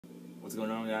What's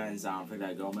going on, guys? I'm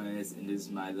Kashyyyk Gomez, and this is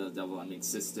my little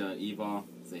sister Eva.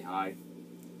 Say hi.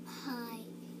 Hi.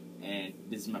 And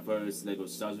this is my first LEGO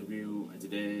Stars review, and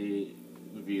today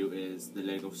review is the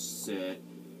LEGO set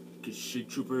Kashyyyk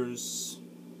Troopers.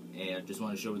 And I just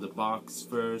want to show you the box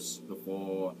first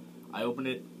before I open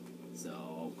it.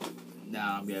 So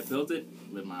now I'm gonna build it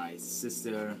with my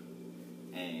sister,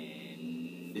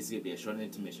 and this is gonna be a short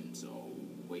intermission. So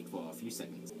wait for a few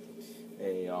seconds.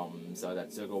 Hey, so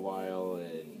that took a while,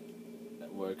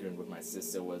 and working with my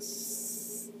sister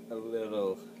was a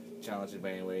little challenging,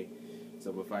 but anyway.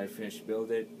 So before I finish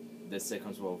build it, this set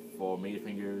comes with 4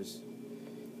 minifigures,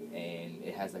 and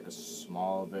it has like a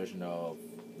small version of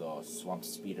the Swamp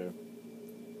Speeder,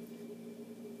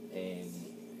 and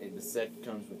the set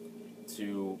comes with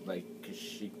 2 like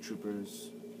Kashyyyk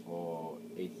Troopers or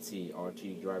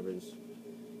AT-RT drivers,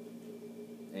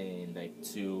 and like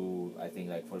 2, I think,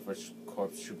 like for the first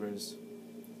Corpse Troopers.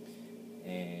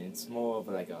 And it's more of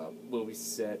like a movie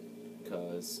set,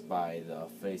 because by the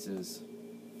faces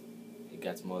it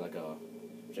gets more like a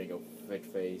Jango Fett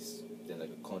face than like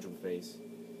a Clone Trooper face.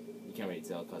 You can't really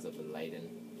tell because of the lighting,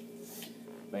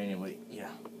 but anyway,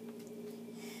 yeah,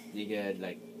 you get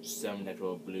like 7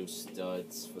 natural blue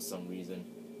studs for some reason,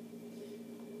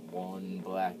 1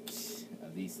 black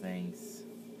of these things,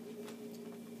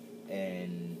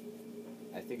 and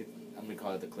I think I'm gonna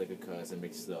call it the clicker because it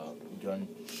makes the gun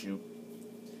shoot,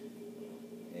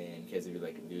 in case if you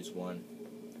like lose one.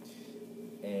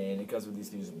 And it comes with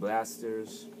these new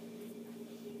blasters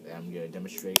that I'm gonna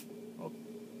demonstrate. Oh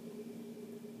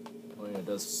yeah, it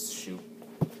does shoot.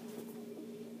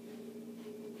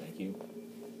 Thank you.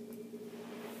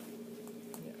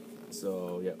 Yeah.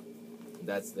 So yeah,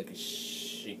 that's the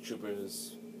Kashyyyk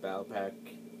Troopers battle pack.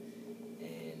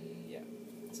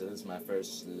 So this is my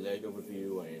first LEGO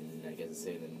review, and I guess I'll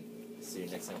say then see you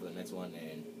next time for the next one,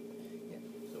 and yeah,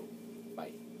 so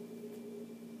bye.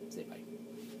 Say bye.